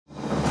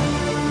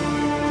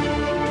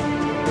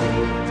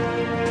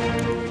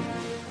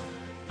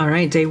All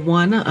right, day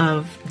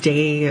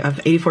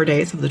 84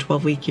 days of the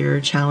 12-week year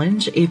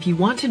challenge. If you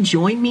want to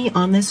join me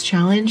on this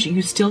challenge,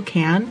 you still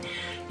can.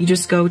 You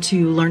just go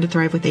to Learn to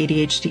Thrive with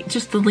ADHD.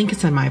 Just the link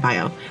is in my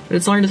bio, but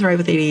it's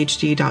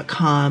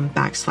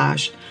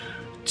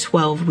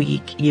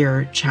learntothrivewithadhd.com/12-week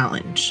year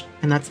challenge.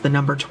 And that's the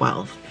number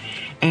 12.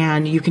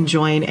 And you can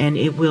join and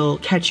it will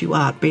catch you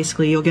up.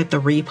 Basically, you'll get the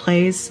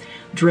replays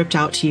dripped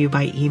out to you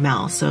by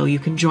email. So you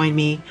can join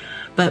me.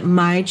 But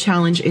my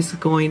challenge is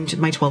going to,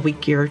 my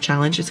 12-week year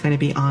challenge is going to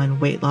be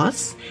on weight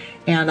loss.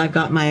 And I've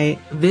got my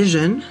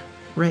vision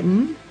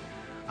written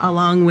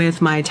along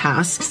with my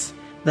tasks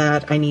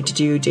that I need to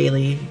do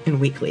daily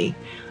and weekly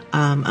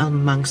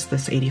amongst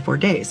this 84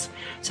 days.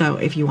 So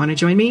if you want to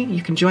join me,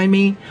 you can join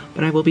me,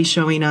 but I will be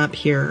showing up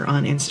here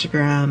on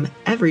Instagram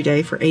every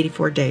day for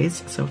 84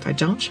 days. So if I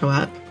don't show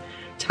up,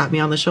 tap me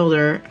on the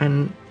shoulder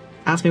and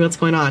ask me what's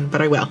going on,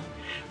 but I will.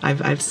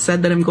 I've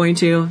said that I'm going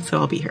to, so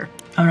I'll be here.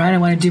 All right, I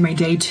want to do my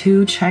day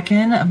 2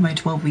 check-in of my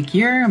 12-week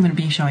year. I'm going to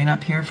be showing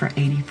up here for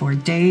 84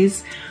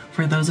 days.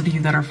 For those of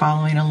you that are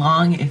following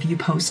along, if you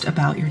post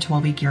about your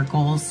 12-week year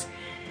goals,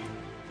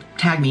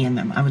 tag me in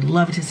them. I would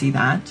love to see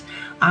that.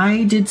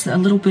 I did a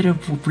little bit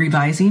of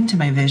revising to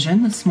my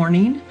vision this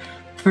morning.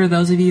 For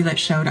those of you that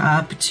showed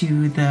up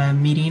to the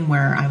meeting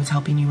where I was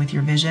helping you with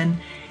your vision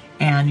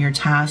and your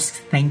tasks,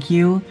 thank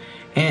you.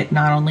 It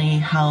not only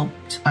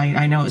helped,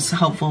 I know it's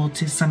helpful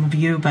to some of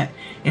you, but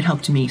it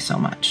helped me so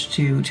much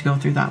to go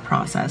through that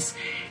process.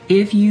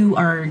 If you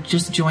are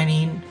just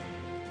joining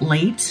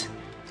late,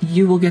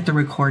 you will get the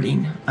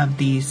recording of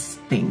these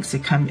things.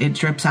 It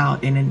drips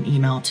out in an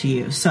email to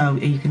you. So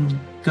you can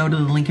go to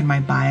the link in my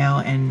bio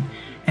and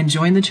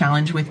join the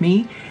challenge with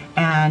me.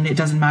 And it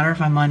doesn't matter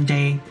if I'm on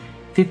day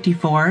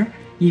 54,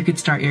 you could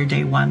start your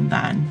day 1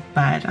 then.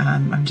 But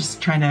I'm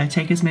just trying to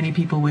take as many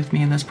people with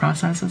me in this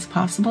process as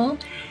possible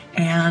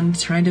and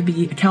trying to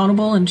be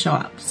accountable and show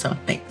up. So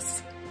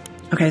thanks.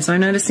 Okay, so I'm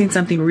noticing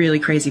something really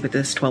crazy with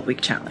this 12-week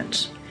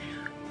challenge.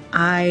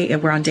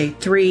 We're on day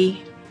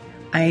 3.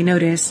 I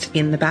noticed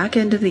in the back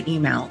end of the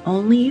email,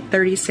 only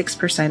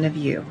 36% of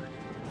you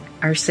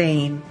are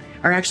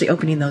actually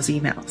opening those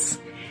emails.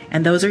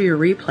 And those are your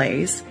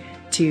replays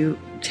to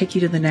take you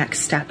to the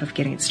next step of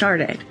getting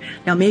started.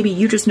 Now, maybe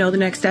you just know the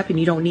next step and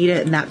you don't need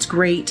it, and that's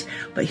great.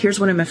 But here's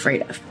what I'm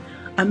afraid of.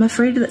 I'm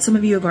afraid that some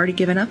of you have already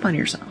given up on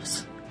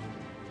yourselves.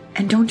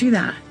 And don't do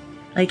that.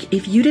 Like,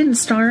 if you didn't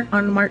start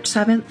on March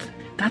 7th,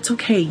 that's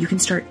okay. You can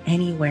start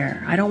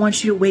anywhere. I don't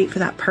want you to wait for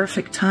that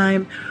perfect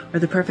time or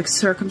the perfect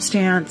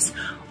circumstance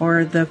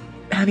or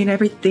having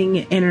everything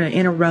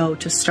in a row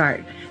to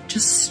start.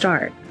 Just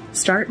start.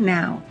 Start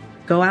now.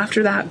 Go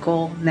after that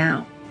goal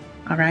now.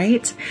 All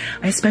right?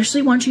 I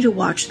especially want you to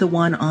watch the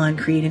one on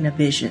creating a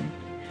vision,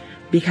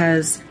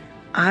 because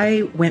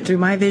I went through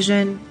my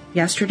vision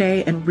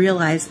yesterday and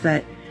realized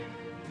that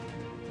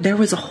there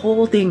was a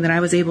whole thing that I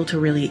was able to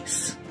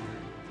release.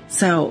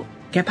 So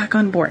get back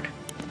on board.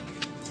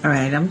 All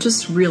right, I'm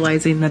just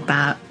realizing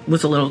that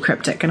was a little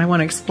cryptic, and I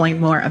want to explain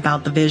more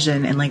about the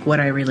vision and like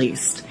what I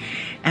released.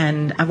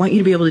 And I want you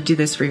to be able to do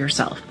this for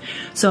yourself.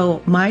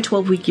 So my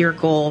 12-week year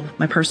goal,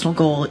 my personal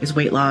goal, is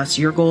weight loss.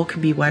 Your goal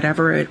can be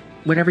whatever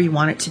you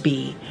want it to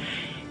be.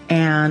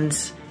 And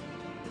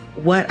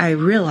what I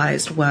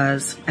realized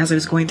was, as I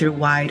was going through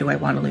why do I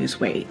want to lose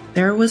weight,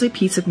 there was a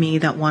piece of me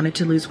that wanted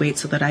to lose weight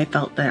so that I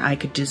felt that I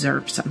could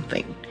deserve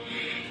something.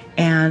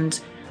 And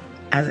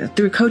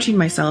through coaching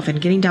myself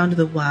and getting down to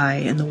the why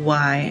and the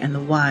why and the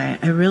why,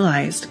 I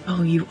realized,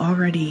 oh, you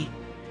already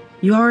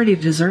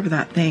deserve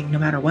that thing no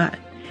matter what.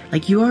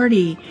 Like, you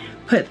already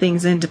put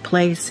things into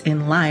place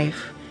in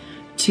life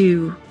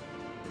to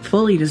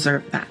fully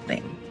deserve that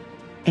thing.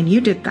 And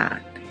you did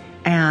that.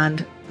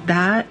 And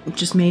that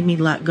just made me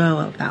let go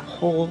of that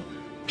whole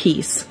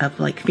piece of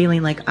like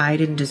feeling like I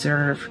didn't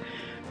deserve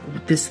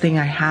this thing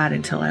I had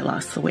until I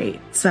lost the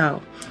weight.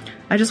 So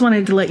I just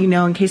wanted to let you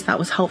know, in case that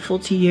was helpful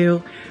to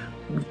you,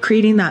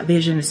 creating that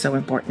vision is so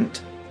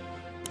important.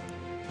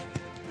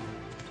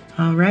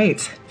 All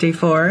right, day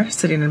 4,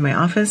 sitting in my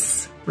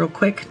office real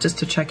quick just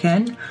to check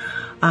in.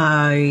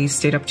 I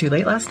stayed up too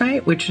late last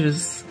night, which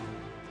is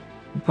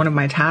one of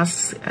my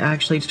tasks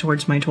actually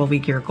towards my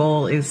 12-week year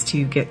goal, is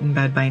to get in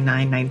bed by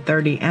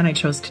 9:30, and I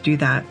chose to do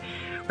that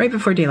right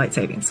before daylight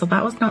savings. So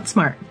that was not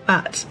smart,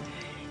 but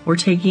we're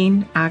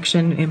taking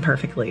action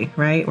imperfectly,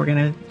 right? We're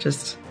gonna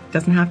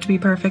doesn't have to be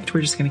perfect.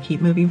 We're just gonna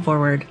keep moving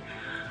forward.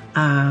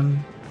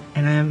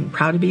 And I'm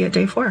proud to be at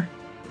day 4.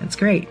 That's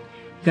great.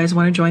 You guys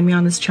want to join me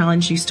on this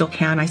challenge, you still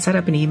can. I set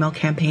up an email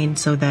campaign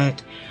so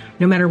that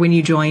no matter when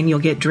you join, you'll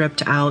get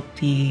dripped out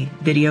the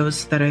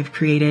videos that I've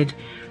created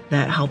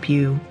that help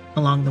you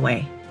along the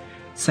way.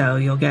 So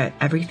you'll get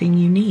everything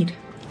you need,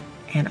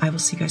 and I will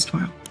see you guys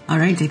tomorrow. All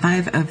right, day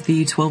 5 of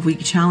the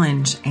 12-week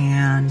challenge,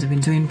 and I've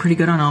been doing pretty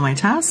good on all my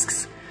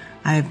tasks.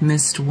 I've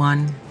missed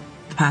one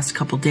the past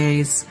couple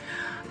days,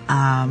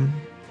 and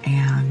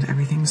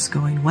everything's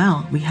going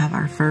well. We have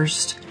our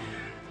first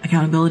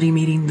accountability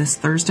meeting this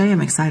Thursday. I'm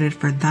excited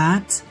for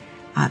that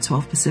at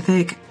 12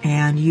 Pacific,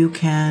 and you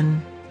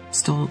can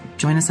still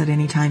join us at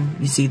any time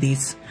you see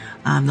these.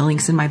 The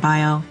link's in my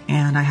bio,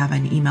 and I have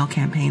an email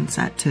campaign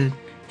set to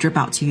drip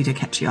out to you to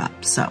catch you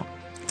up. So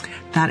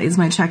that is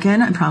my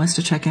check-in. I promise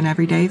to check in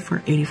every day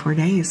for 84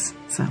 days.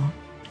 So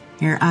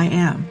here I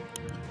am.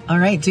 All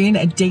right, doing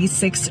a day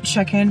 6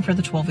 check-in for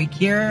the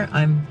 12-week year.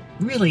 I'm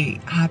really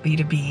happy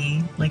to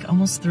be like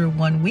almost through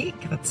 1 week.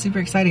 That's super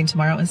exciting.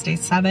 Tomorrow is day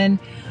 7.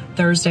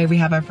 Thursday, we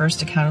have our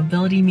first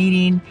accountability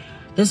meeting.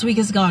 This week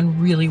has gone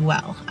really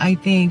well. I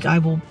think I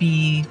will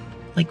be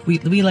like, we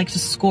like to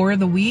score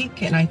the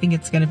week, and I think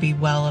it's going to be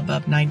well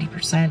above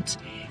 90%.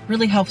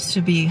 Really helps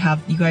to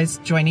have you guys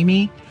joining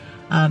me.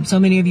 So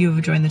many of you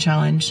have joined the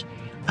challenge.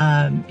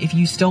 If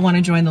you still want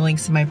to join, the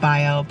link's in my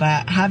bio,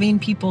 but having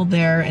people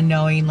there and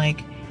knowing like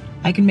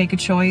I can make a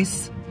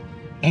choice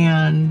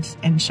and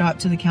show up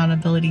to the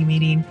accountability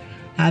meeting,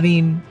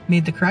 having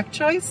made the correct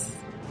choice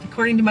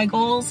according to my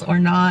goals or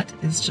not,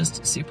 is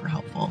just super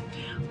helpful.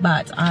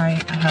 But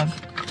I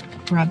have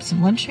grabbed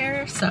some lunch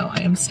here, so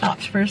I am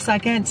stopped for a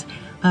second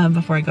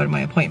before I go to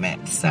my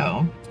appointment.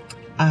 So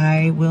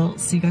I will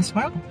see you guys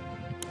tomorrow.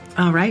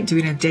 All right,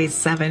 doing a day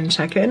 7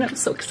 check-in. I'm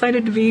so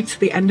excited to be to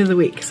the end of the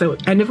week. So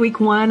end of week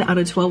 1 out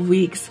of 12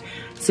 weeks,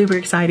 super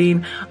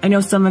exciting. I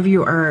know some of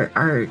you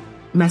are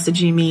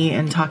messaging me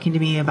and talking to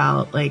me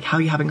about like how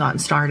you haven't gotten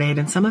started,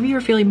 and some of you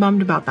are feeling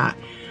bummed about that.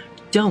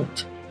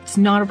 Don't. It's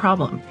not a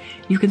problem.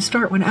 You can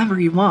start whenever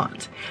you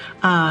want.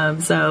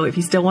 So if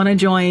you still want to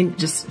join,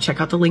 just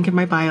check out the link in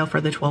my bio for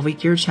the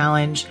 12-week year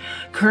challenge.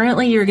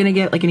 Currently, you're going to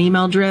get like an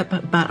email drip,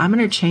 but I'm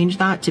going to change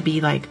that to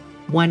be like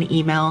one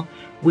email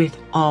with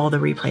all the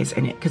replays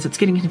in it, because it's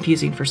getting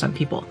confusing for some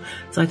people.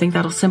 So I think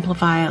that'll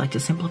simplify. I like to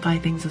simplify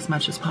things as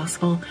much as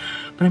possible,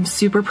 but I'm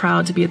super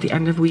proud to be at the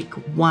end of week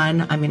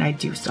 1. I mean, I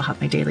do still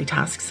have my daily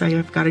tasks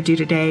I've got to do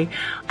today.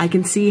 I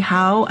can see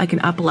how I can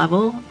up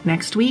level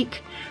next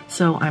week.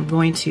 So I'm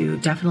going to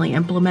definitely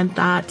implement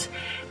that.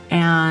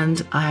 And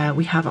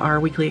we have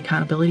our weekly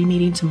accountability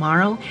meeting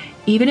tomorrow.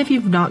 Even if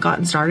you've not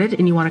gotten started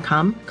and you want to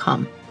come.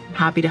 I'm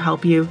happy to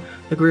help you.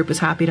 The group is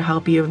happy to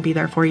help you and be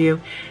there for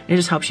you. It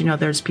just helps you know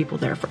there's people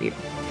there for you.